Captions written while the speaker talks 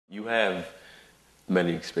You have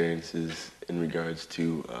many experiences in regards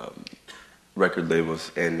to record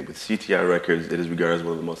labels, and with CTI Records, it is regarded as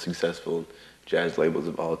one of the most successful jazz labels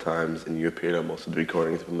of all times, and you appeared on most of the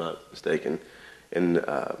recordings, if I'm not mistaken. And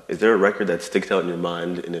is there a record that sticks out in your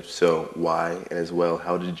mind, and if so, why? And as well,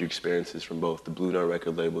 how did your experiences from both the Blue Note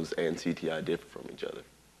record labels and CTI differ from each other?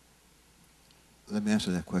 Let me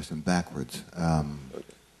answer that question backwards. Okay.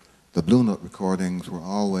 The Blue Note recordings were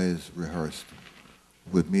always rehearsed.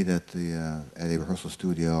 We'd meet at a rehearsal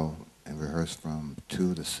studio and rehearse from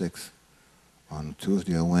 2 to 6 on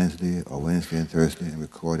Tuesday or Wednesday and Thursday, and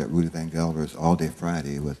record at Rudy Van Gelder's all day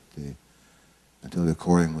Friday until the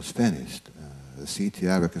recording was finished. The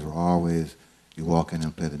CTI records were always, you walk in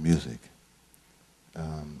and play the music.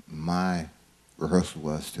 My rehearsal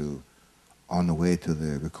was to, on the way to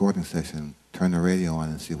the recording session, turn the radio on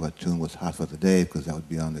and see what tune was hot for the day, because that would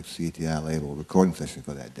be on the CTI label recording session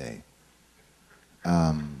for that day.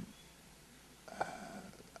 I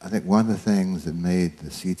think one of the things that made the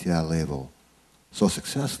CTI label so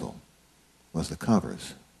successful was the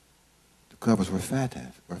covers. The covers were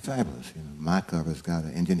fabulous. You know, my cover's got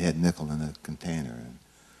an Indian head nickel in a container, and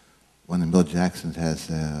one of Bill Jackson's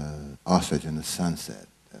has ostrich in the sunset.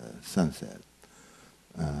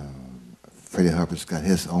 Freddie Hubbard's got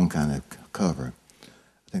his own kind of cover.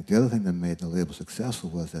 I think the other thing that made the label successful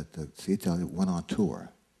was that the CTI went on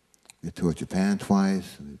tour. We toured Japan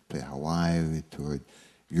twice, we played Hawaii, we toured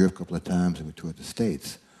Europe a couple of times, and we toured the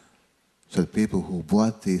States. So the people who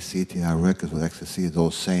bought these CTI records would actually see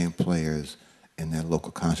those same players in their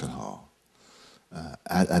local concert hall.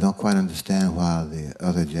 I don't quite understand why the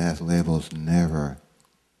other jazz labels never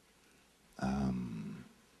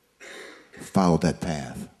followed that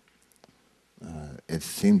path. It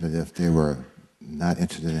seemed as if they were not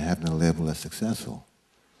interested in having a label that's successful.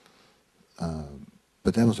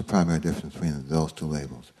 But that was the primary difference between those two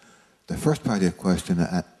labels. The first part of your question,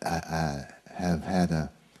 I have had a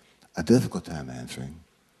difficult time answering,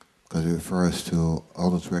 because it refers to all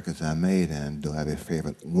those records I made, and do I have a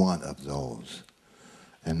favorite one of those?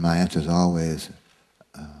 And my answer is always,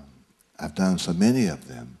 I've done so many of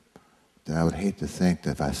them that I would hate to think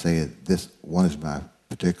that if I say this one is my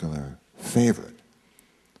particular favorite,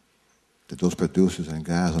 that those producers and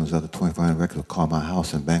guys on those other 2,500 records would call my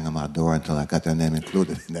house and bang on my door until I got their name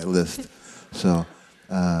included in that list. So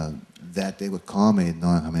that they would call me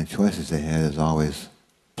knowing how many choices they had has always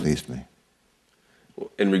pleased me. Well,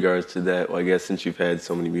 in regards to that, well, I guess since you've had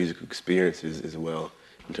so many musical experiences as well,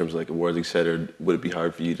 in terms of like awards, etc., would it be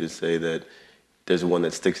hard for you to say that there's one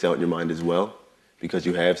that sticks out in your mind as well, because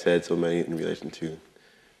you have had so many in relation to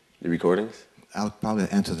the recordings? I would probably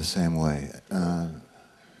answer the same way.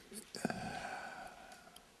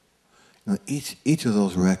 You know, each of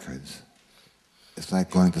those records is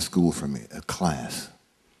like going to school for me, a class,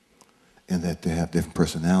 in that they have different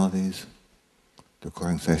personalities. The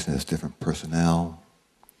recording session has different personnel.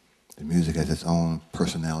 The music has its own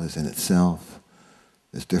personalities in itself.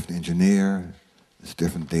 There's a different engineer. It's a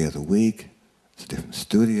different day of the week. It's a different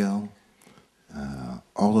studio.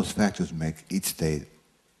 All those factors make each day,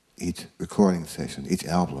 each recording session, each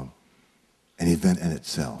album, an event in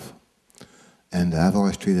itself. And I've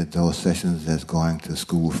always treated those sessions as going to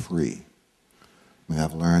school free. I mean,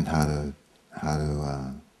 I've learned how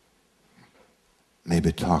to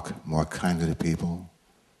maybe talk more kindly to people.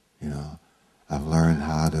 You know, I've learned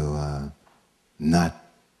how to not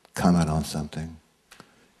comment on something.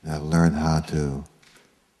 And I've learned how to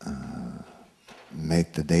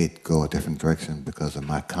make the date go a different direction because of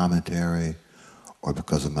my commentary or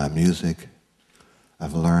because of my music.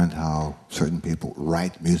 I've learned how certain people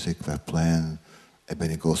write music. If I plan a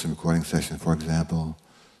Benny Golson recording session, for example,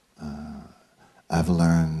 I've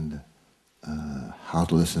learned how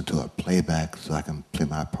to listen to a playback so I can play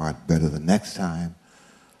my part better the next time.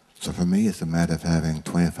 So for me, it's a matter of having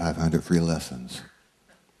 2,500 free lessons.